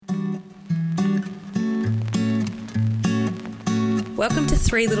Welcome to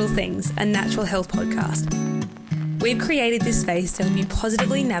Three Little Things, a natural health podcast. We've created this space to help you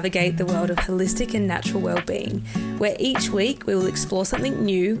positively navigate the world of holistic and natural well-being, where each week we will explore something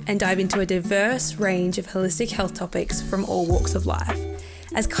new and dive into a diverse range of holistic health topics from all walks of life.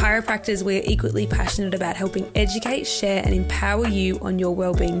 As chiropractors, we are equally passionate about helping educate, share and empower you on your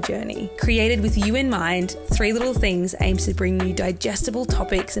well-being journey. Created with you in mind, Three Little Things aims to bring you digestible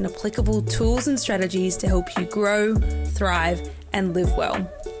topics and applicable tools and strategies to help you grow, thrive and live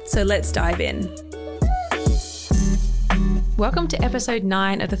well. So let's dive in. Welcome to episode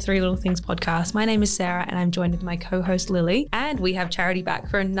 9 of the Three Little Things podcast. My name is Sarah and I'm joined with my co-host Lily, and we have Charity back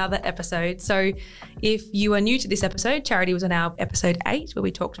for another episode. So if you are new to this episode, Charity was on our episode 8 where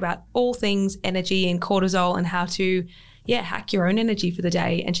we talked about all things energy and cortisol and how to hack your own energy for the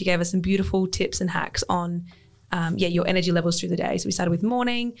day. And she gave us some beautiful tips and hacks on your energy levels through the day. So we started with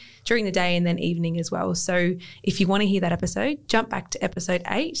morning, during the day and then evening as well. So if you want to hear that episode, jump back to episode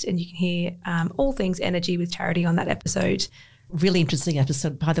 8 and you can hear all things energy with Charity on that episode. Really interesting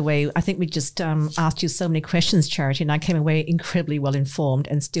episode, by the way. I think we just asked you so many questions, Charity, and I came away incredibly well informed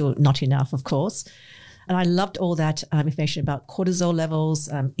and still not enough, of course. And I loved all that information about cortisol levels,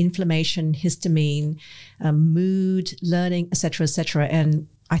 inflammation, histamine, mood, learning, et cetera, and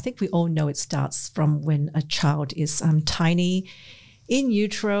I think we all know it starts from when a child is tiny, in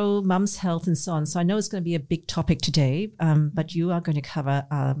utero, mum's health and so on. So I know it's going to be a big topic today, but you are going to cover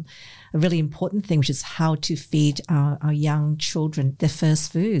a really important thing, which is how to feed our young children their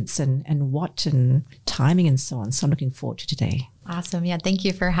first foods and what and timing and so on. So I'm looking forward to today. Awesome. Yeah. Thank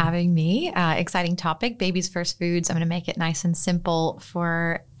you for having me. Exciting topic, baby's first foods. I'm going to make it nice and simple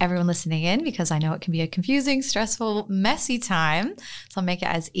for everyone listening in because I know it can be a confusing, stressful, messy time. So I'll make it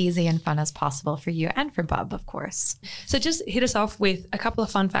as easy and fun as possible for you and for Bub, of course. So just hit us off with a couple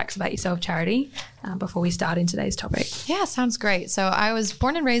of fun facts about yourself, Charity, before we start in today's topic. Yeah, sounds great. So I was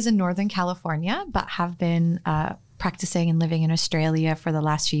born and raised in Northern California, but have been practicing and living in Australia for the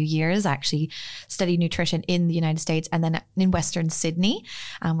last few years. I actually studied nutrition in the United States and then in Western Sydney,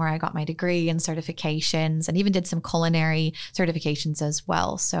 where I got my degree and certifications and even did some culinary certifications as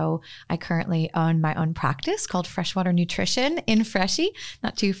well. So I currently own my own practice called Freshwater Nutrition in Freshie,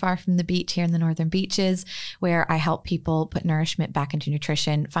 not too far from the beach here in the Northern Beaches, where I help people put nourishment back into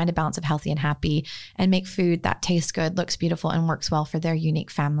nutrition, find a balance of healthy and happy, and make food that tastes good, looks beautiful, and works well for their unique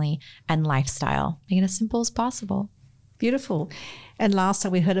family and lifestyle, making it as simple as possible. Beautiful. And last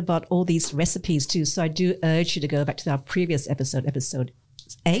time we heard about all these recipes too. So I do urge you to go back to our previous episode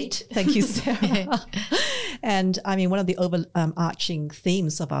 8. Thank you, Sarah. And I mean, one of the overarching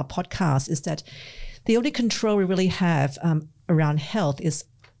themes of our podcast is that the only control we really have around health is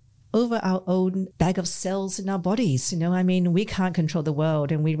over our own bag of cells in our bodies. I mean, we can't control the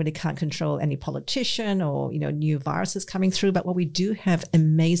world and we really can't control any politician or, new viruses coming through. But what we do have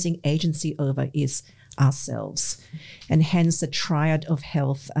amazing agency over is ourselves, and hence the triad of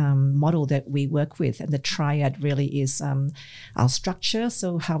health model that we work with. And the triad really is our structure,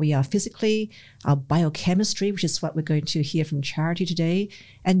 so how we are physically, our biochemistry, which is what we're going to hear from Charity today,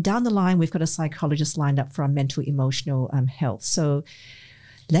 and down the line we've got a psychologist lined up for our mental emotional health. So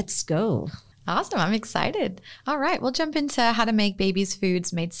let's go. Awesome. I'm excited. All right. We'll jump into how to make baby's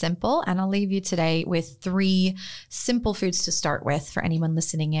foods made simple. And I'll leave you today with 3 simple foods to start with for anyone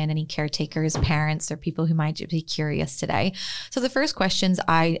listening in, any caretakers, parents, or people who might be curious today. So the first questions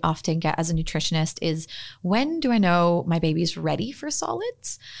I often get as a nutritionist is, when do I know my baby's ready for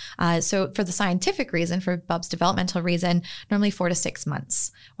solids? So for the scientific reason, for Bub's developmental reason, normally 4 to 6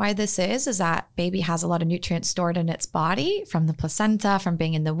 months. Why this is that baby has a lot of nutrients stored in its body from the placenta, from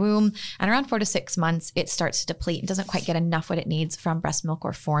being in the womb, and around 4 to 6 months, it starts to deplete and doesn't quite get enough what it needs from breast milk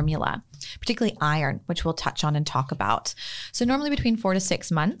or formula, particularly iron, which we'll touch on and talk about. So normally between 4 to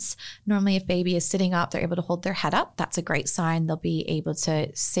 6 months, normally if baby is sitting up, they're able to hold their head up. That's a great sign. They'll be able to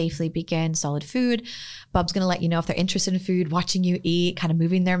safely begin solid food. Bub's going to let you know if they're interested in food, watching you eat, kind of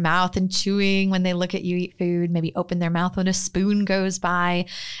moving their mouth and chewing when they look at you eat food, maybe open their mouth when a spoon goes by.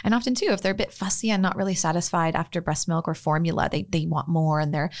 And often too, if they're a bit fussy and not really satisfied after breast milk or formula, they want more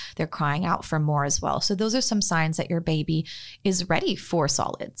and they're crying out for more as well. So those are some signs that your baby is ready for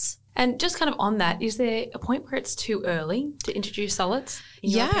solids. And just kind of on that, is there a point where it's too early to introduce solids, in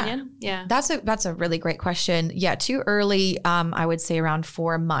your opinion? Yeah. That's a really great question. Yeah, too early, I would say around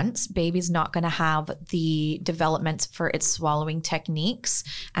 4 months, baby's not going to have the development for its swallowing techniques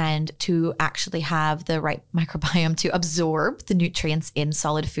and to actually have the right microbiome to absorb the nutrients in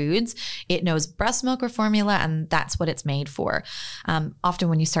solid foods. It knows breast milk or formula, and that's what it's made for. Often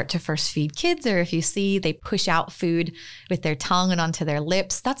when you start to first feed kids, or if you see they push out food with their tongue and onto their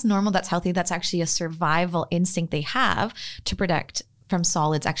lips, that's normal. That's healthy. That's actually a survival instinct they have to protect from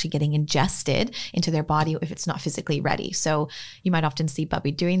solids actually getting ingested into their body if it's not physically ready. So you might often see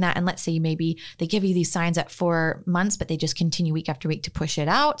Bubby doing that. And let's say maybe they give you these signs at 4 months, but they just continue week after week to push it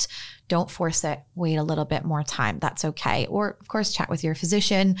out. Don't force it. Wait a little bit more time. That's okay. Or of course, chat with your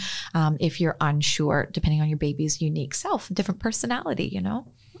physician if you're unsure, depending on your baby's unique self, different personality, you know?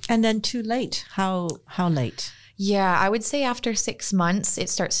 And then too late. How late? Yeah, I would say after 6 months, it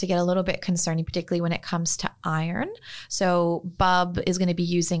starts to get a little bit concerning, particularly when it comes to iron. So Bub is going to be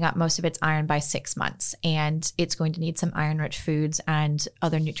using up most of its iron by 6 months, and it's going to need some iron-rich foods and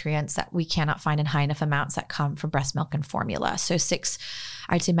other nutrients that we cannot find in high enough amounts that come from breast milk and formula. So 6,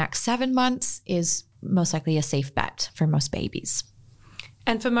 I'd say max 7 months is most likely a safe bet for most babies.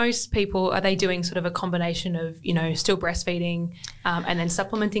 And for most people, are they doing sort of a combination of, you know, still breastfeeding and then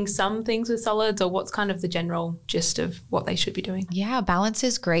supplementing some things with solids, or what's kind of the general gist of what they should be doing? Yeah, balance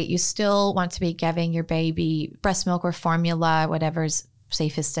is great. You still want to be giving your baby breast milk or formula, whatever's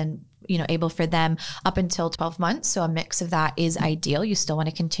safest and, you know, able for them up until 12 months. So a mix of that is ideal. You still want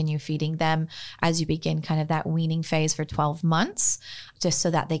to continue feeding them as you begin kind of that weaning phase for 12 months, just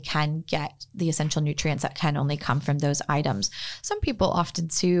so that they can get the essential nutrients that can only come from those items. Some people often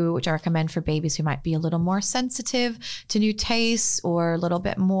too, which I recommend for babies who might be a little more sensitive to new tastes or a little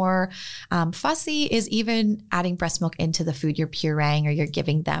bit more fussy, is even adding breast milk into the food you're pureeing or you're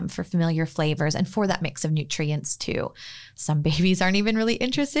giving them for familiar flavors and for that mix of nutrients too. Some babies aren't even really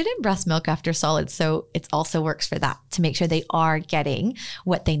interested in breast milk after solids. So it also works for that, to make sure they are getting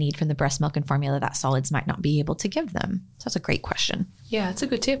what they need from the breast milk and formula that solids might not be able to give them. So that's a great question. Yeah, it's a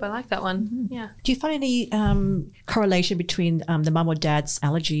good tip. I like that one. Mm-hmm. Yeah. Do you find any correlation between the mum or dad's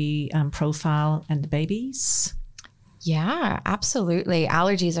allergy profile and the baby's? Yeah, absolutely.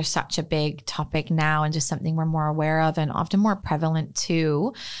 Allergies are such a big topic now and just something we're more aware of and often more prevalent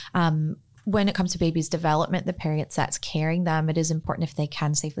too. When it comes to babies' development, the period that's carrying them, it is important if they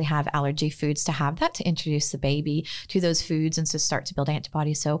can safely have allergy foods to have that, to introduce the baby to those foods and to start to build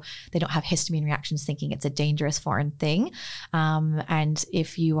antibodies so they don't have histamine reactions thinking it's a dangerous foreign thing. And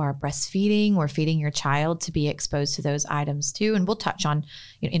if you are breastfeeding or feeding your child, to be exposed to those items too. And we'll touch on,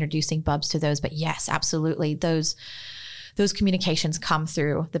 you know, introducing Bubs to those. But yes, absolutely. Those communications come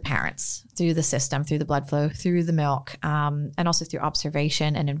through the parents, through the system, through the blood flow, through the milk, and also through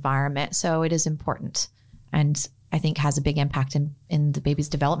observation and environment. So it is important, and I think has a big impact in the baby's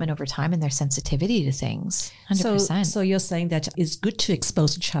development over time and their sensitivity to things. 100%. So you're saying that it's good to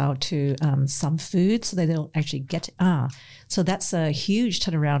expose a child to some food so they don't actually get so that's a huge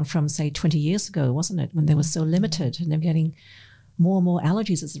turnaround from, say, 20 years ago, wasn't it, when they were so limited and they're getting more and more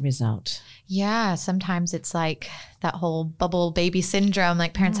allergies as a result. Yeah, sometimes it's like that whole bubble baby syndrome.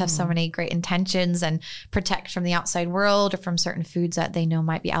 Like parents have so many great intentions and protect from the outside world or from certain foods that they know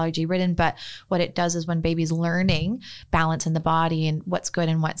might be allergy ridden. But what it does is when baby's learning balance in the body and what's good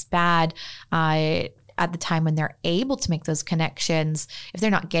and what's bad, at the time when they're able to make those connections, if they're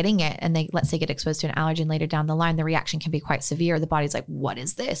not getting it and they, let's say, get exposed to an allergen later down the line, the reaction can be quite severe. The body's like, what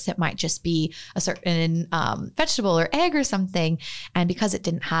is this? It might just be a certain vegetable or egg or something. And because it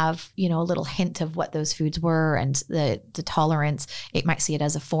didn't have, you know, a little hint of what those foods were and the tolerance, it might see it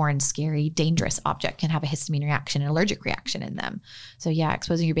as a foreign, scary, dangerous object, can have a histamine reaction, an allergic reaction in them. So yeah,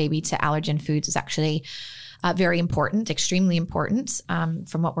 exposing your baby to allergen foods is actually very important, extremely important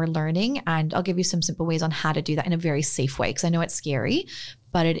from what we're learning. And I'll give you some simple ways on how to do that in a very safe way, because I know it's scary,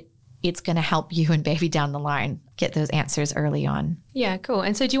 but it's going to help you and baby down the line get those answers early on. Yeah, cool.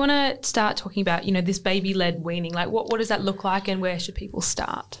 And so do you want to start talking about, you know, this baby-led weaning? Like what does that look like and where should people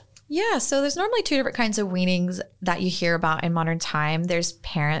start? Yeah, so there's normally 2 different kinds of weanings that you hear about in modern time. There's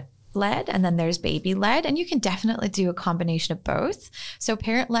parent-led and then there's baby-led, and you can definitely do a combination of both. So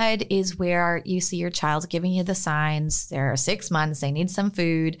parent-led is where you see your child giving you the signs. They're 6 months, they need some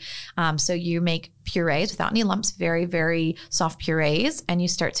food. So you make purees without any lumps, very, very soft purees, and you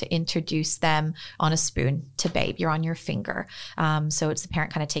start to introduce them on a spoon to babe. You're on your finger. So it's the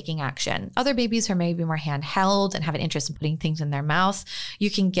parent kind of taking action. Other babies who are maybe more handheld and have an interest in putting things in their mouth, you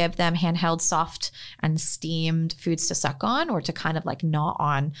can give them handheld, soft and steamed foods to suck on or to kind of like gnaw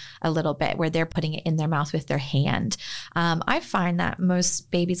on a little bit, where they're putting it in their mouth with their hand. I find that most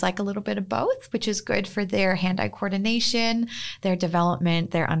babies like a little bit of both, which is good for their hand-eye coordination, their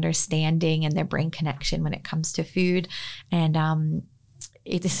development, their understanding, and their brain connection when it comes to food. And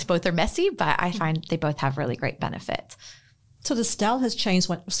both are messy, but I find they both have really great benefit. So the style has changed.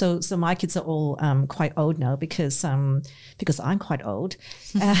 So my kids are all quite old now because I'm quite old.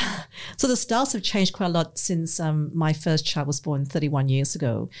 So the styles have changed quite a lot since my first child was born 31 years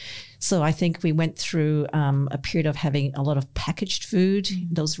ago. So I think we went through a period of having a lot of packaged food,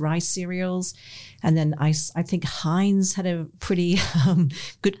 those rice cereals. And then I think Heinz had a pretty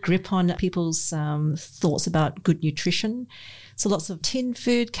good grip on people's thoughts about good nutrition. So lots of tin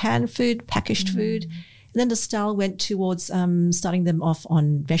food, canned food, packaged food. And then the style went towards starting them off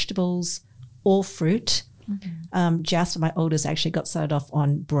on vegetables or fruit. Jasper, my oldest, actually got started off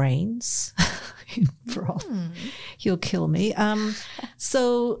on brains in broth. He'll kill me.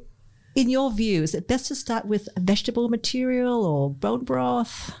 So in your view, is it best to start with vegetable material or bone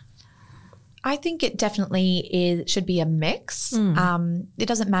broth? I think it definitely should be a mix. It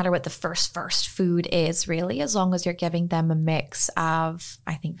doesn't matter what the first food is, really, as long as you're giving them a mix of,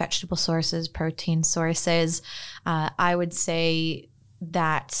 I think, vegetable sources, protein sources. I would say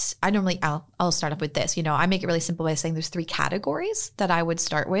that I'll start off with this. I make it really simple by saying there's 3 categories that I would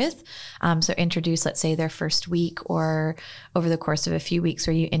start with. So introduce, let's say, their first week or over the course of a few weeks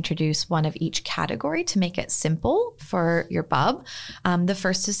where you introduce one of each category to make it simple for your bub. The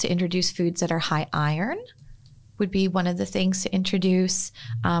first is to introduce foods that are high iron. Would be one of the things to introduce.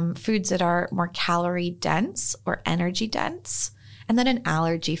 Foods that are more calorie dense or energy dense, and then an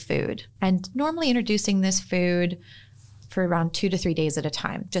allergy food. And normally introducing this food for around 2 to 3 days at a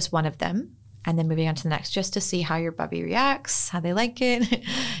time, just one of them, and then moving on to the next, just to see how your bubby reacts, how they like it,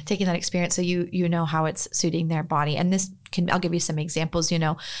 taking that experience so you know how it's suiting their body. And I'll give you some examples.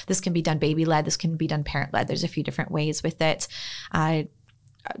 This can be done baby-led, this can be done parent-led. There's a few different ways with it.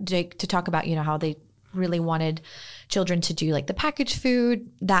 Jake, to talk about, how they really wanted children to do like the packaged food,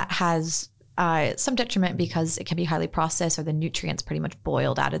 that has some detriment because it can be highly processed, or the nutrients pretty much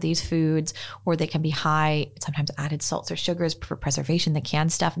boiled out of these foods, or they can be high, sometimes added salts or sugars for preservation, the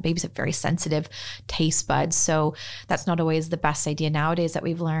canned stuff. And babies have very sensitive taste buds. So that's not always the best idea nowadays that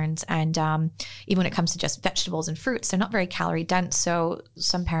we've learned. And even when it comes to just vegetables and fruits, they're not very calorie dense. So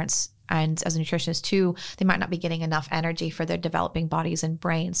some parents, and as a nutritionist too, they might not be getting enough energy for their developing bodies and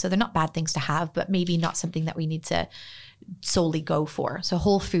brains. So they're not bad things to have, but maybe not something that we need to solely go for. So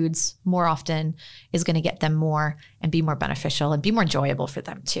whole foods more often is going to get them more and be more beneficial and be more enjoyable for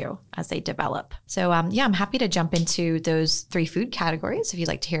them too as they develop. So I'm happy to jump into those 3 food categories if you'd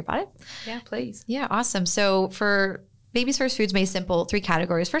like to hear about it. Yeah, please. Yeah, awesome. So for baby's first foods, made simple, 3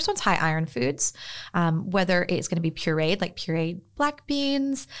 categories. First one's high iron foods, whether it's going to be pureed, like pureed black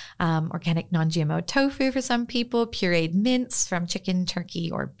beans, organic non-GMO tofu for some people, pureed mince from chicken,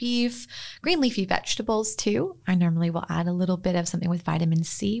 turkey, or beef, green leafy vegetables too. I normally will add a little bit of something with vitamin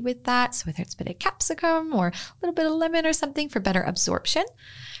C with that. So whether it's a bit of capsicum or a little bit of lemon or something for better absorption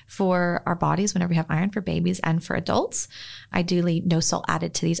for our bodies whenever we have iron, for babies and for adults. Ideally, no salt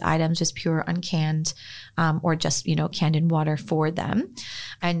added to these items, just pure uncanned, or just, canned in water for them.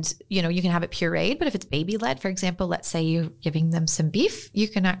 And, you can have it pureed, but if it's baby-led, for example, let's say you're giving them some beef, you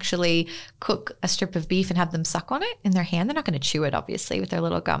can actually cook a strip of beef and have them suck on it in their hand. They're not going to chew it, obviously, with their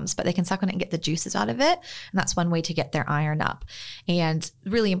little gums, but they can suck on it and get the juices out of it. And that's one way to get their iron up. And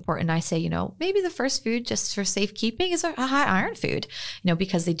really important, I say, maybe the first food just for safekeeping is a high iron food,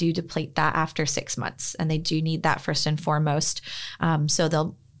 because they do deplete that after 6 months, and they do need that first and foremost. So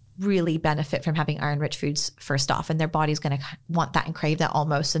they'll really benefit from having iron-rich foods first off, and their body's going to want that and crave that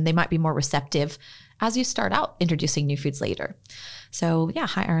almost, and they might be more receptive as you start out introducing new foods later. So yeah,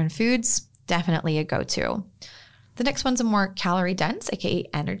 high iron foods, definitely a go-to. The next one's a more calorie dense, aka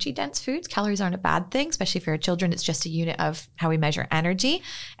energy dense foods. Calories aren't a bad thing, especially for your children. It's just a unit of how we measure energy,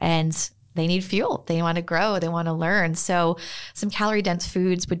 and they need fuel. They want to grow. They want to learn. So some calorie dense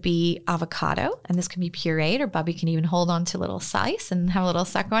foods would be avocado, and this can be pureed, or Bubby can even hold on to a little slice and have a little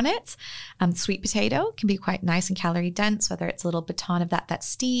suck on it. Sweet potato can be quite nice and calorie dense, whether it's a little baton of that's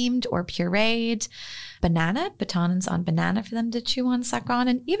steamed or pureed. Banana, batons on banana for them to chew on, suck on,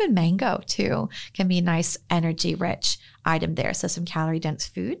 and even mango too can be a nice energy rich item there. So some calorie dense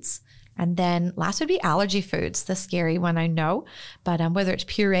foods. And then last would be allergy foods, the scary one, I know, but whether it's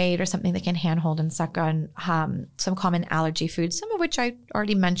pureed or something that can handhold and suck on, some common allergy foods, some of which I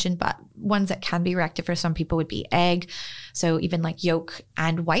already mentioned, but ones that can be reactive for some people would be egg. So even like yolk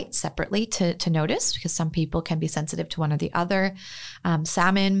and white separately to notice, because some people can be sensitive to one or the other.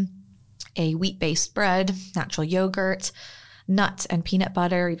 Salmon, a wheat-based bread, natural yogurt. nuts and peanut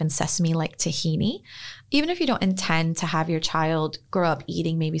butter, even sesame like tahini. Even if you don't intend to have your child grow up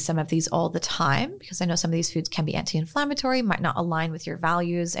eating maybe some of these all the time, because I know some of these foods can be anti-inflammatory, might not align with your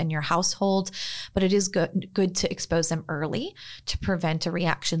values and your household, but it is good to expose them early to prevent a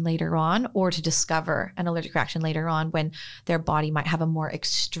reaction later on, or to discover an allergic reaction later on when their body might have a more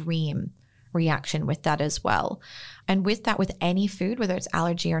extreme reaction with that as well. And with that, with any food, whether it's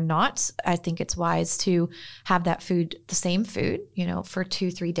allergy or not, I think it's wise to have that food, the same food, for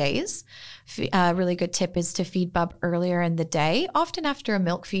 2-3 days. A really good tip is to feed bub earlier in the day, often after a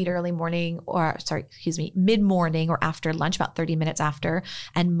milk feed mid-morning or after lunch, about 30 minutes after,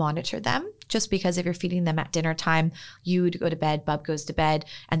 and monitor them. Just because if you're feeding them at dinner time, you go to bed, bub goes to bed,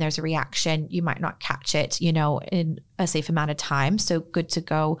 and there's a reaction, you might not catch it, in a safe amount of time. So good to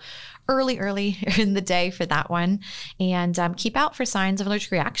go early in the day for that one. And keep out for signs of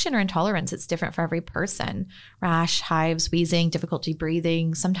allergic reaction or intolerance. It's different for every person. Rash, hives, wheezing, difficulty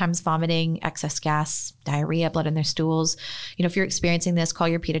breathing, sometimes vomiting, excess gas, diarrhea, blood in their stools. If you're experiencing this, call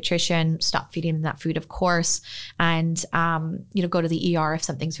your pediatrician, stop feeding them that food, of course, and go to the ER if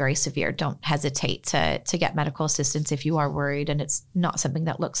something's very severe. Don't hesitate to get medical assistance if you are worried and it's not something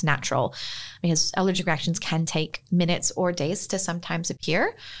that looks natural, because allergic reactions can take minutes or days to sometimes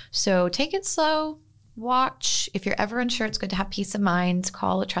appear. So take it slow. Watch. If you're ever unsure, it's good to have peace of mind.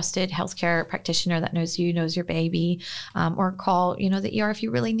 Call a trusted healthcare practitioner that knows you, knows your baby, or call, the ER if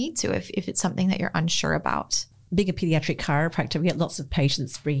you really need to, if it's something that you're unsure about. Being a pediatric chiropractor, we get lots of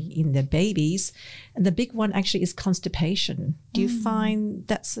patients bringing in their babies. And the big one actually is constipation. Do you find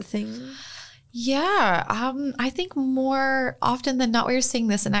that's the thing? Yeah, I think more often than not, we're seeing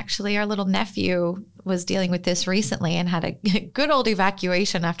this. And actually, our little nephew was dealing with this recently and had a good old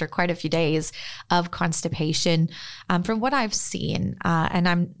evacuation after quite a few days of constipation. From what I've seen, and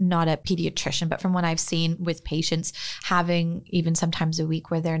I'm not a pediatrician, but from what I've seen with patients, having even sometimes a week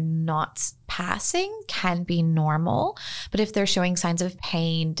where they're not passing can be normal. But if they're showing signs of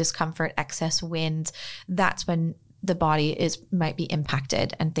pain, discomfort, excess wind, that's when the body might be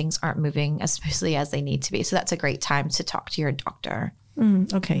impacted and things aren't moving as smoothly as they need to be. So that's a great time to talk to your doctor.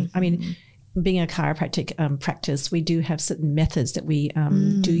 Okay. I mean, being a chiropractic practice, we do have certain methods that we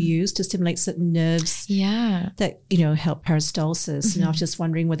do use to stimulate certain nerves that, help peristalsis. And I was just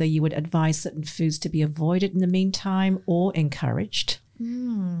wondering whether you would advise certain foods to be avoided in the meantime or encouraged.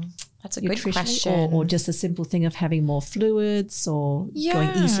 That's a good question. Or just a simple thing of having more fluids or going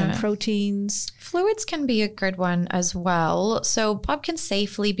easy on proteins. Fluids can be a good one as well. So bub can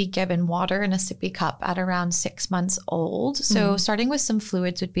safely be given water in a sippy cup at around 6 months old. So starting with some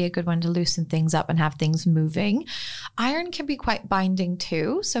fluids would be a good one to loosen things up and have things moving. Iron can be quite binding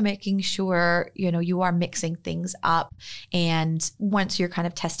too. So making sure, you are mixing things up. And once you're kind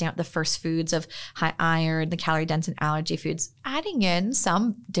of testing out the first foods of high iron, the calorie dense and allergy foods, adding in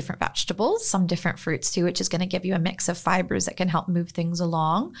some different vegetables, some different fruits too, which is going to give you a mix of fibers that can help move things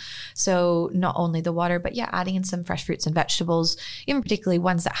along. So not only the water, but adding in some fresh fruits and vegetables, even particularly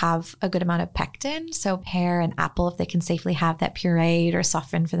ones that have a good amount of pectin. So pear and apple, if they can safely have that pureed or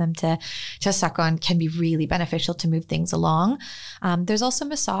softened for them to suck on, can be really beneficial to move things along. There's also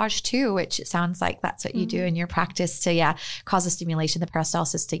massage too, which it sounds like that's what you do in your practice to cause the stimulation, the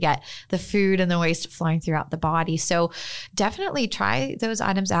peristalsis, to get the food and the waste flowing throughout the body. So definitely try those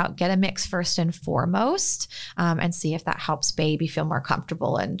items out, get a mix first and foremost, and see if that helps baby feel more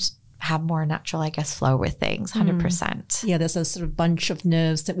comfortable and have more natural, flow with things. 100%. Yeah, there's a sort of bunch of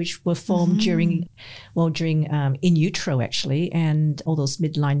nerves which were formed during in utero actually, and all those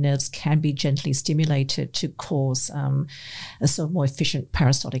midline nerves can be gently stimulated to cause a sort of more efficient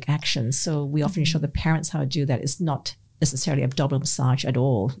peristaltic action. So we often show the parents how to do that. It's not necessarily abdominal massage at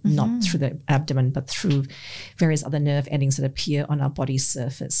all, not through the abdomen, but through various other nerve endings that appear on our body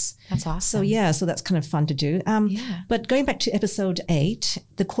surface. That's awesome. So that's kind of fun to do. But going back to episode 8,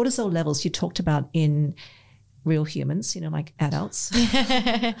 the cortisol levels you talked about in real humans, like adults.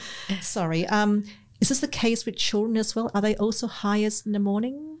 Sorry. Is this the case with children as well? Are they also highest in the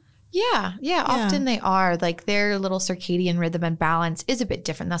morning? Yeah. Often they are. Their little circadian rhythm and balance is a bit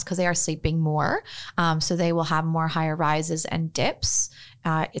different. That's because they are sleeping more. So they will have more higher rises and dips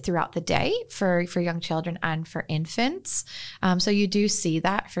throughout the day for young children and for infants. So you do see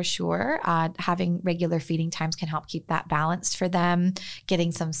that for sure. Having regular feeding times can help keep that balanced for them.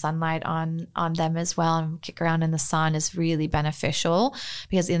 Getting some sunlight on them as well and kick around in the sun is really beneficial,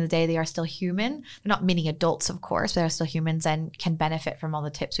 because at the end of the day, they are still human. They're not mini adults, of course, but they're still humans and can benefit from all the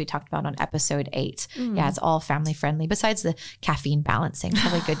tips we talked about on episode 8. Yeah, it's all family friendly. Besides the caffeine balancing,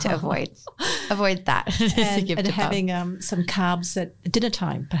 probably good to avoid that. And having some carbs at dinner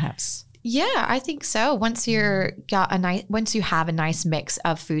time, perhaps. Yeah, I think so. Once you have a nice mix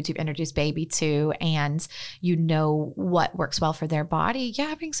of foods you've introduced baby to, and you know what works well for their body,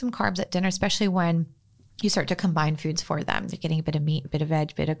 having some carbs at dinner, especially when you start to combine foods for them. They're getting a bit of meat, a bit of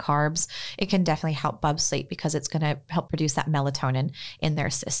veg, a bit of carbs. It can definitely help bub sleep because it's going to help produce that melatonin in their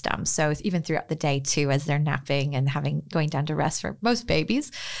system. So even throughout the day too, as they're napping and going down to rest for most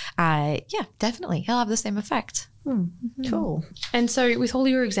babies, definitely it'll have the same effect. Cool. And so with all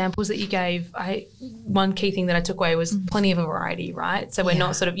your examples that you gave, one key thing that I took away was plenty of a variety, right? So we're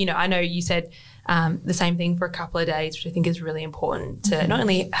not sort of, I know you said the same thing for a couple of days, which I think is really important to not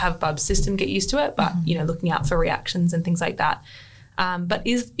only have Bub's system get used to it, but, looking out for reactions and things like that. But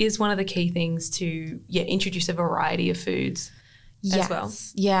is one of the key things to, introduce a variety of foods as well?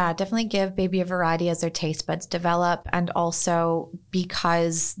 Yeah, definitely give baby a variety as their taste buds develop, and also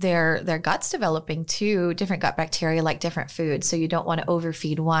because their gut's developing too, different gut bacteria like different foods. So you don't want to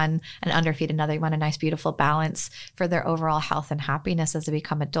overfeed one and underfeed another. You want a nice, beautiful balance for their overall health and happiness as they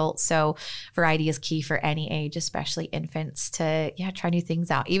become adults. So variety is key for any age, especially infants, to try new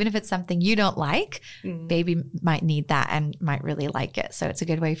things out. Even if it's something you don't like, baby might need that and might really like it. So it's a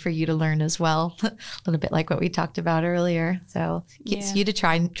good way for you to learn as well. A little bit like what we talked about earlier. So gets you to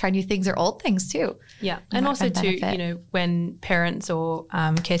try new things or old things too. Yeah. And also too, when parents or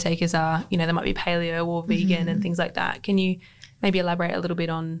caretakers are, they might be paleo or vegan and things like that. Can you maybe elaborate a little bit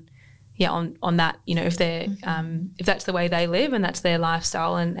on that, if they're, if that's the way they live and that's their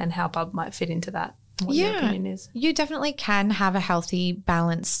lifestyle and how Bub might fit into that? What your opinion is? You definitely can have a healthy,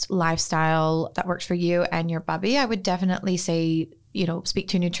 balanced lifestyle that works for you and your bubby. I would definitely say, speak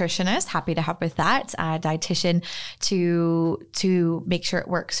to a nutritionist, happy to help with that, a dietitian to make sure it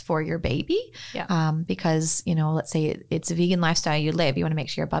works for your baby. Yeah. Because, let's say it's a vegan lifestyle you live, you want to make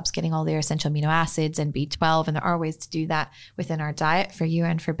sure your bub's getting all their essential amino acids and B12. And there are ways to do that within our diet for you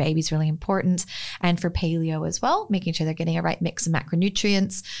and for babies, really important. And for paleo as well, making sure they're getting a right mix of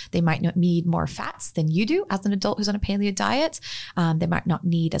macronutrients. They might not need more fats than you do as an adult who's on a paleo diet. They might not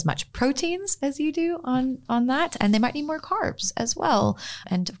need as much proteins as you do on that. And they might need more carbs as well.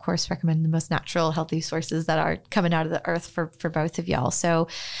 And of course, recommend the most natural, healthy sources that are coming out of the earth for both of y'all. So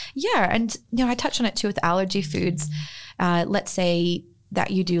and I touched on it too with allergy foods. Let's say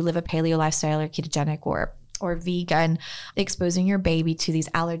that you do live a paleo lifestyle or ketogenic or vegan, exposing your baby to these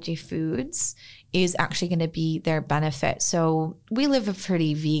allergy foods is actually going to be their benefit. So we live a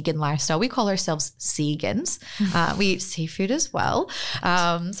pretty vegan lifestyle. We call ourselves Seagans. We eat seafood as well.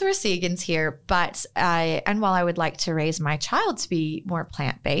 So we're Seagans here. But and while I would like to raise my child to be more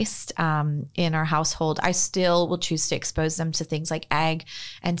plant-based in our household, I still will choose to expose them to things like egg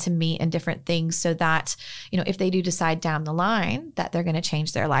and to meat and different things so that, if they do decide down the line that they're going to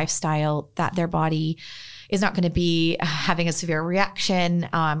change their lifestyle, that their body is not going to be having a severe reaction,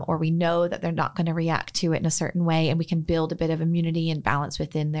 or we know that they're not going to react to it in a certain way, and we can build a bit of immunity and balance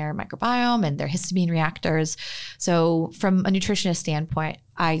within their microbiome and their histamine reactors. So from a nutritionist standpoint,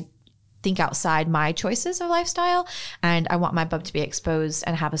 I think outside my choices of lifestyle, and I want my bub to be exposed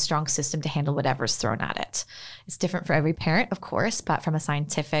and have a strong system to handle whatever's thrown at it. It's different for every parent, of course, but from a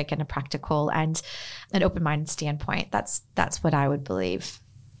scientific and a practical and an open-minded standpoint, that's what I would believe.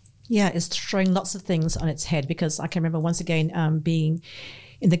 Yeah, it's throwing lots of things on its head, because I can remember once again being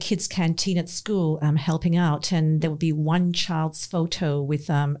in the kids' canteen at school, helping out, and there would be one child's photo with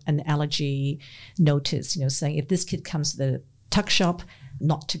an allergy notice, saying if this kid comes to the tuck shop,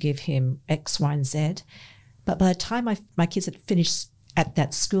 not to give him X, Y, and Z. But by the time my kids had finished at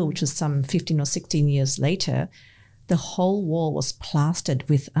that school, which was some 15 or 16 years later, the whole wall was plastered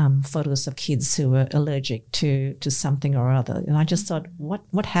with photos of kids who were allergic to something or other. And I just thought,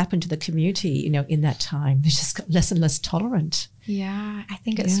 what happened to the community, in that time? They just got less and less tolerant. Yeah, I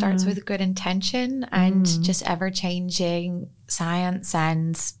think it starts with good intention and just ever-changing science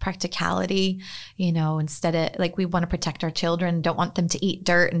and practicality, instead of like, we want to protect our children, don't want them to eat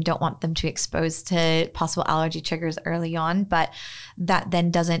dirt and don't want them to be exposed to possible allergy triggers early on, but that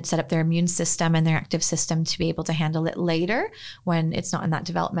then doesn't set up their immune system and their active system to be able to handle it later when it's not in that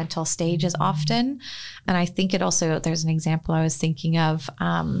developmental stage as often. And I think it also, there's an example I was thinking of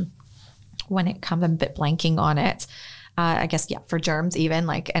when it comes, I'm a bit blanking on it. I guess, for germs, even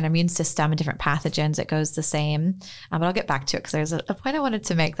like an immune system and different pathogens, it goes the same. But I'll get back to it because there's a point I wanted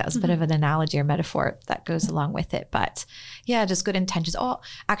to make that was a bit of an analogy or metaphor that goes along with it. But just good intentions. Oh,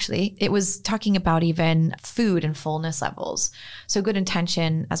 actually, it was talking about even food and fullness levels. So good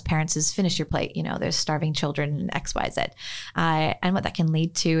intention as parents is finish your plate. There's starving children and X, Y, Z. And what that can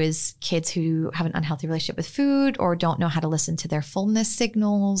lead to is kids who have an unhealthy relationship with food or don't know how to listen to their fullness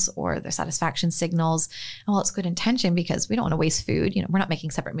signals or their satisfaction signals. And well, it's good intention because we don't want to waste food. We're not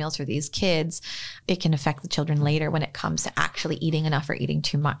making separate meals for these kids. It can affect the children later when it comes to actually eating enough or eating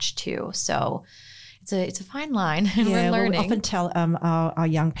too much too. So it's a fine line, and we're learning. We often tell our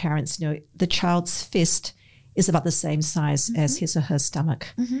young parents, the child's fist is about the same size as his or her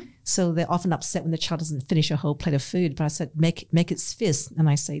stomach. So they're often upset when the child doesn't finish a whole plate of food. But I said, make its fist. And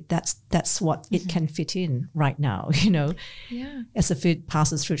I say, that's what it can fit in right now, Yeah. As the food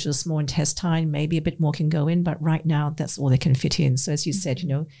passes through to the small intestine, maybe a bit more can go in, but right now that's all they can fit in. So as you said,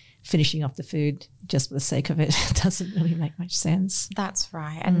 finishing off the food just for the sake of it doesn't really make much sense. That's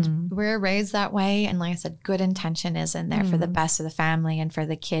right. And we're raised that way. And like I said, good intention is in there for the best of the family and for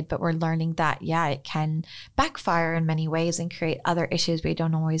the kid. But we're learning that, it can backfire in many ways and create other issues we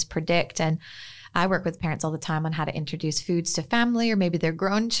don't always predict. And I work with parents all the time on how to introduce foods to family, or maybe they're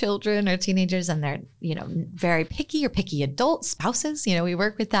grown children or teenagers and they're, very picky or picky adults, spouses. We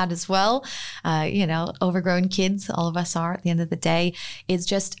work with that as well. Overgrown kids, all of us are at the end of the day, is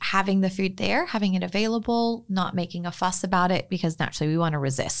just having the food there, having it available, not making a fuss about it, because naturally we want to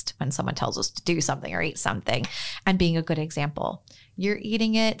resist when someone tells us to do something or eat something, and being a good example. You're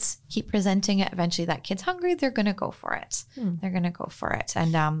eating it, keep presenting it. Eventually that kid's hungry. They're going to go for it. They're going to go for it.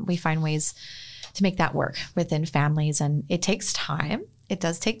 And we find ways to make that work within families. And it takes time. It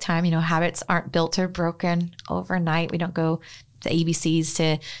does take time. Habits aren't built or broken overnight. We don't go the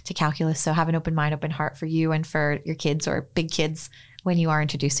ABCs to calculus. So have an open mind, open heart for you and for your kids or big kids when you are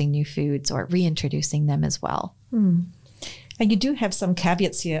introducing new foods or reintroducing them as well. And you do have some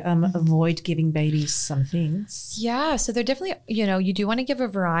caveats here. Avoid giving babies some things. Yeah. So they're definitely, you do want to give a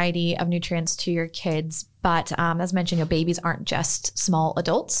variety of nutrients to your kids. But as mentioned, babies aren't just small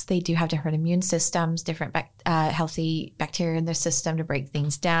adults. They do have different immune systems, different healthy bacteria in their system to break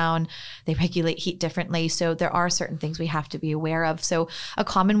things down. They regulate heat differently. So there are certain things we have to be aware of. So a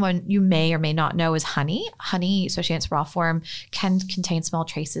common one you may or may not know is honey. Honey, especially in its raw form, can contain small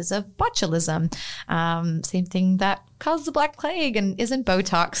traces of botulism. Same thing that caused the Black Plague and isn't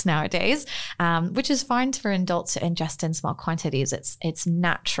Botox nowadays, which is fine for adults to ingest in small quantities. It's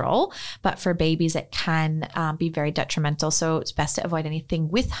natural, but for babies, it can be very detrimental. So it's best to avoid anything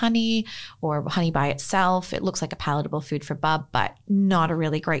with honey or honey by itself. It looks like a palatable food for bub, but not a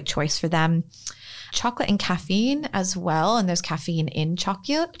really great choice for them. Chocolate and caffeine as well. And there's caffeine in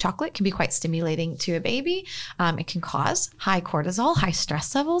chocolate. Chocolate can be quite stimulating to a baby. It can cause high cortisol, high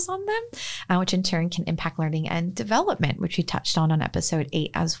stress levels on them, which in turn can impact learning and development, which we touched on episode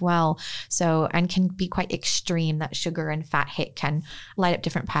 8 as well. So, and can be quite extreme. That sugar and fat hit can light up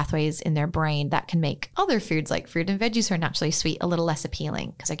different pathways in their brain that can make other foods like fruit and veggies who are naturally sweet a little less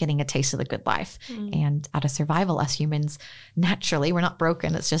appealing because they're getting a taste of the good life. And out of survival, us humans, naturally, we're not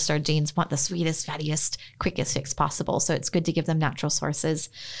broken. It's just our genes want the sweetest, fattiest, quickest fix possible. So it's good to give them natural sources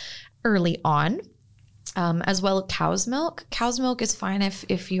early on. As well, cow's milk. Cow's milk is fine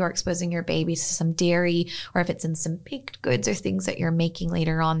if you are exposing your baby to some dairy, or if it's in some baked goods or things that you're making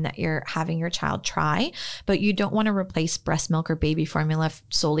later on that you're having your child try. But you don't want to replace breast milk or baby formula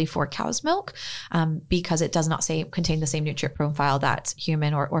solely for cow's milk, because it does not contain the same nutrient profile that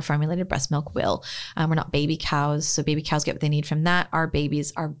human or formulated breast milk will. We're not baby cows, so baby cows get what they need from that. Our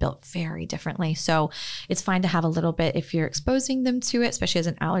babies are built very differently. So it's fine to have a little bit if you're exposing them to it, especially as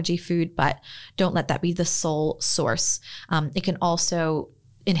an allergy food, but don't let that be the sole source. It can also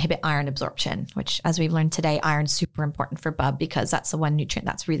inhibit iron absorption, which, as we've learned today, iron's super important for bub because that's the one nutrient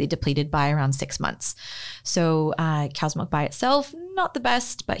that's really depleted by around 6 months. So cow's milk by itself, not the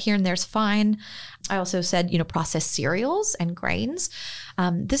best, but here and there's fine. I also said, processed cereals and grains.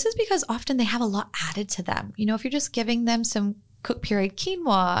 This is because often they have a lot added to them. If you're just giving them some cooked pureed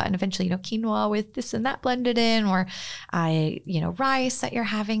quinoa and eventually, quinoa with this and that blended in, or, rice that you're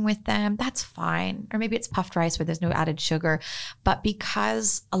having with them, that's fine. Or maybe it's puffed rice where there's no added sugar. But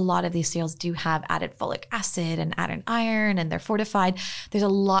because a lot of these cereals do have added folic acid and added iron and they're fortified, there's a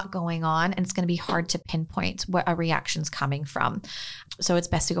lot going on and it's going to be hard to pinpoint what a reaction's coming from. So it's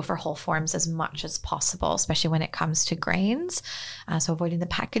best to go for whole forms as much as possible, especially when it comes to grains. So avoiding the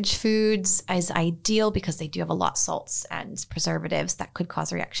packaged foods is ideal because they do have a lot of salts and preservatives that could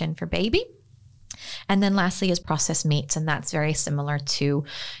cause a reaction for baby. And then lastly is processed meats. And that's very similar to,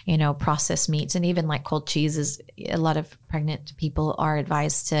 processed meats, and even like cold cheeses, a lot of pregnant people are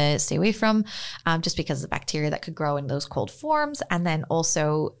advised to stay away from, just because of the bacteria that could grow in those cold forms. And then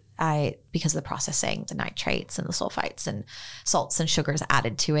also because of the processing, the nitrates and the sulfites and salts and sugars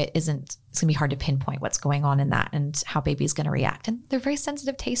added to it, it's going to be hard to pinpoint what's going on in that and how baby's going to react. And they're very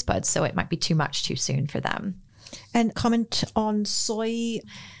sensitive taste buds, so it might be too much too soon for them. And comment on soy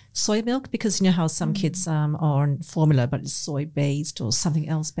milk, because how some kids are on formula, but it's soy based or something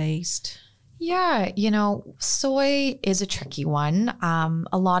else based. Yeah, soy is a tricky one.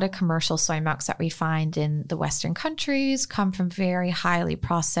 A lot of commercial soy milks that we find in the Western countries come from very highly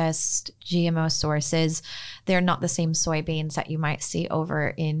processed GMO sources. They're not the same soybeans that you might see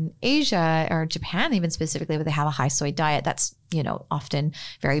over in Asia or Japan, even specifically, where they have a high soy diet. That's often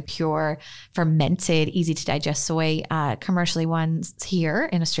very pure, fermented, easy to digest soy. Commercially ones here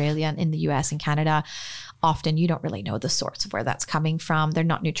in Australia and in the US and Canada, often you don't really know the source of where that's coming from. They're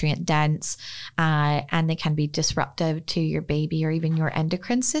not nutrient dense, and they can be disruptive to your baby or even your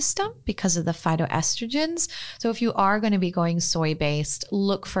endocrine system because of the phytoestrogens. So if you are going to be going soy-based,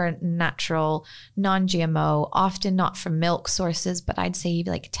 look for natural, non-GMO, often not from milk sources, but I'd say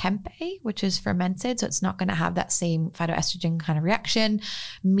like tempeh, which is fermented. So it's not going to have that same phytoestrogen kind of reaction.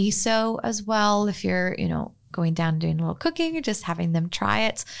 Miso as well, if you're, going down and doing a little cooking or just having them try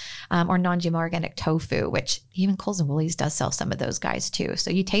it, or non-GMO organic tofu, which even Coles and Woolies does sell some of those guys too. So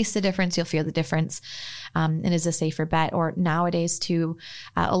you taste the difference, you'll feel the difference, and is a safer bet. Or nowadays too,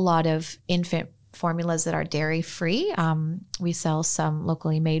 a lot of infant formulas that are dairy free. We sell some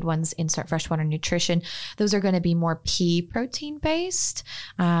locally made ones in Start Freshwater Nutrition. Those are going to be more pea protein based.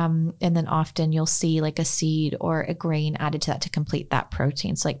 And then often you'll see like a seed or a grain added to that to complete that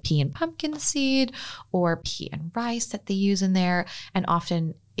protein. So like pea and pumpkin seed or pea and rice that they use in there. And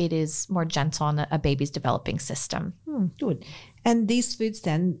often it is more gentle on a baby's developing system. Good. And these foods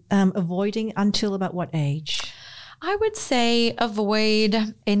then, avoiding until about what age? I would say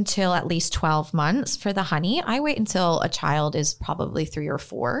avoid until at least 12 months for the honey. I wait until a child is probably 3 or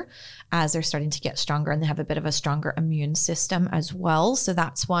 4 as they're starting to get stronger and they have a bit of a stronger immune system as well. So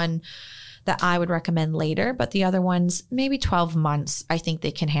that's one that I would recommend later. But the other ones, maybe 12 months, I think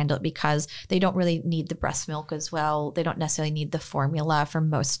they can handle it because they don't really need the breast milk as well. They don't necessarily need the formula for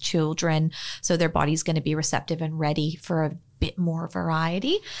most children. So their body's going to be receptive and ready for a bit more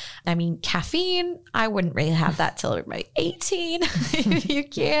variety. I mean, caffeine, I wouldn't really have that till about 18 if you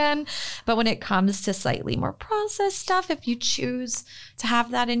can. But when it comes to slightly more processed stuff, if you choose to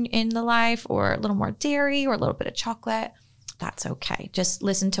have that in the life, or a little more dairy or a little bit of chocolate, that's okay. Just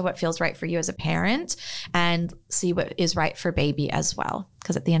listen to what feels right for you as a parent and see what is right for baby as well.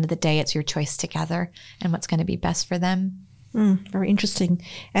 Because at the end of the day, it's your choice together and what's going to be best for them. Very interesting.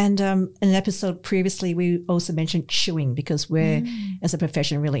 And in an episode previously, we also mentioned chewing because we're, as a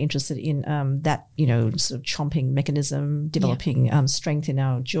profession, really interested in that, sort of chomping mechanism, developing strength in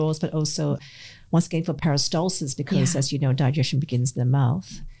our jaws, but also, once again, for peristalsis because, as you know, digestion begins in the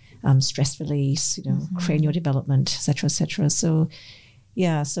mouth, stress release, cranial development, et cetera, et cetera. So,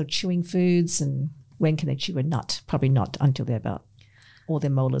 so chewing foods, and when can they chew a nut? Probably not until they're about all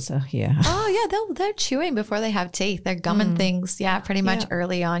their molars are here. Oh yeah, they're chewing before they have teeth. They're gumming things. Yeah, pretty much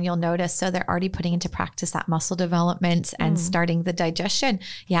early on, you'll notice. So they're already putting into practice that muscle development and starting the digestion.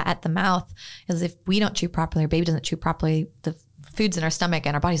 Yeah, at the mouth. Because if we don't chew properly, our baby doesn't chew properly, the food's in our stomach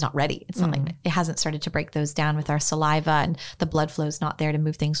and our body's not ready. It's not like it hasn't started to break those down with our saliva and the blood flow is not there to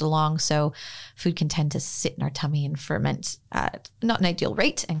move things along. So food can tend to sit in our tummy and ferment at not an ideal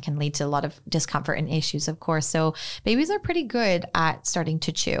rate and can lead to a lot of discomfort and issues, of course. So babies are pretty good at starting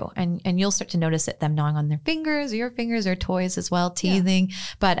to chew and you'll start to notice it, them gnawing on their fingers or your fingers or toys as well, teething.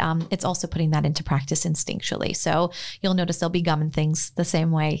 But it's also putting that into practice instinctually. So you'll notice they'll be gumming things the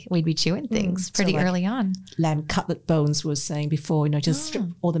same way we'd be chewing things pretty early on. Lamb cutlet bones was saying before, just strip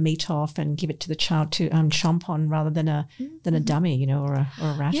all the meat off and give it to the child to chomp on rather than a dummy, or a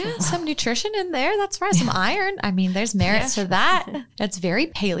rattle. Yeah, some nutrition in there. That's right. Some iron. I mean, there's merits to that. That's very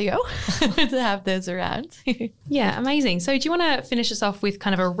paleo to have those around. Yeah, amazing. So do you want to finish us off with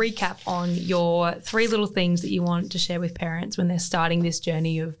kind of a recap on your 3 little things that you want to share with parents when they're starting this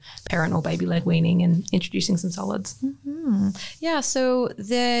journey of parent or baby-led weaning and introducing some solids? Yeah, so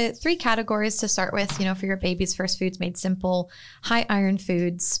the 3 categories to start with, for your baby's first foods made simple: high iron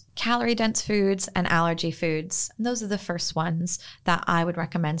foods, calorie dense foods, and allergy foods. And those are the first ones that I would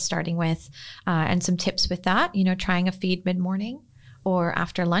recommend starting with. And some tips with that, trying a feed mid-morning or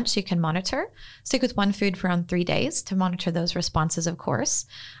after lunch so you can monitor. Stick with one food for around 3 days to monitor those responses, of course.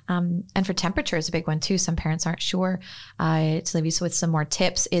 And for temperature is a big one too. Some parents aren't sure. To leave you with some more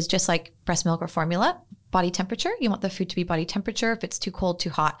tips is just like breast milk or formula. Body temperature, you want the food to be body temperature. If it's too cold, too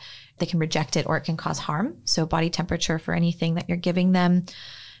hot, they can reject it or it can cause harm. So body temperature for anything that you're giving them.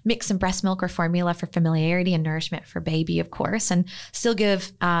 Mix some breast milk or formula for familiarity and nourishment for baby, of course, and still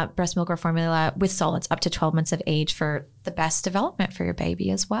give breast milk or formula with solids up to 12 months of age for the best development for your baby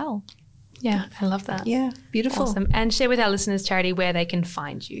as well. Yeah, I love that. Yeah, beautiful. Awesome. And share with our listeners, Charity, where they can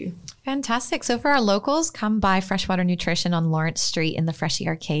find you. Fantastic. So for our locals, come by Freshwater Nutrition on Lawrence Street in the Freshie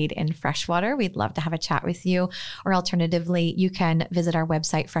Arcade in Freshwater. We'd love to have a chat with you. Or alternatively, you can visit our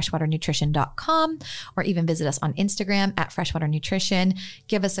website, freshwaternutrition.com, or even visit us on Instagram at Freshwater Nutrition.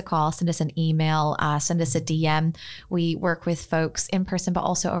 Give us a call, send us an email, send us a DM. We work with folks in person, but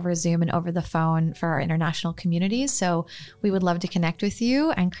also over Zoom and over the phone for our international communities. So we would love to connect with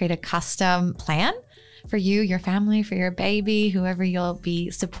you and create a custom plan for you, your family, for your baby, whoever you'll be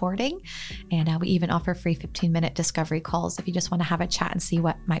supporting. And we even offer free 15-minute discovery calls if you just want to have a chat and see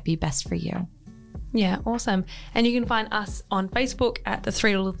what might be best for you. Yeah, awesome. And you can find us on Facebook at The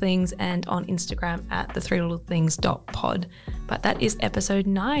Three Little Things and on Instagram at the3littlethings.pod. But that is episode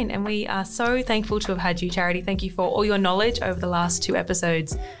 9, and we are so thankful to have had you, Charity. Thank you for all your knowledge over the last 2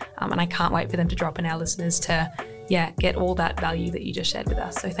 episodes. And I can't wait for them to drop in our listeners to get all that value that you just shared with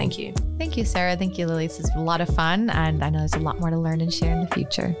us. So thank you. Thank you, Sarah. Thank you, Lily. This is a lot of fun, and I know there's a lot more to learn and share in the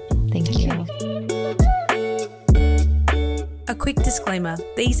future. Thank you. A quick disclaimer,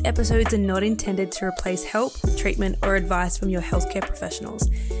 these episodes are not intended to replace help, treatment, or advice from your healthcare professionals.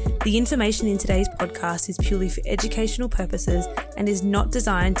 The information in today's podcast is purely for educational purposes and is not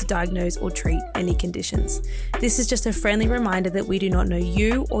designed to diagnose or treat any conditions. This is just a friendly reminder that we do not know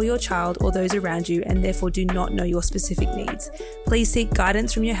you or your child or those around you, and therefore do not know your specific needs. Please seek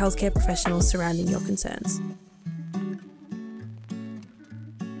guidance from your healthcare professionals surrounding your concerns.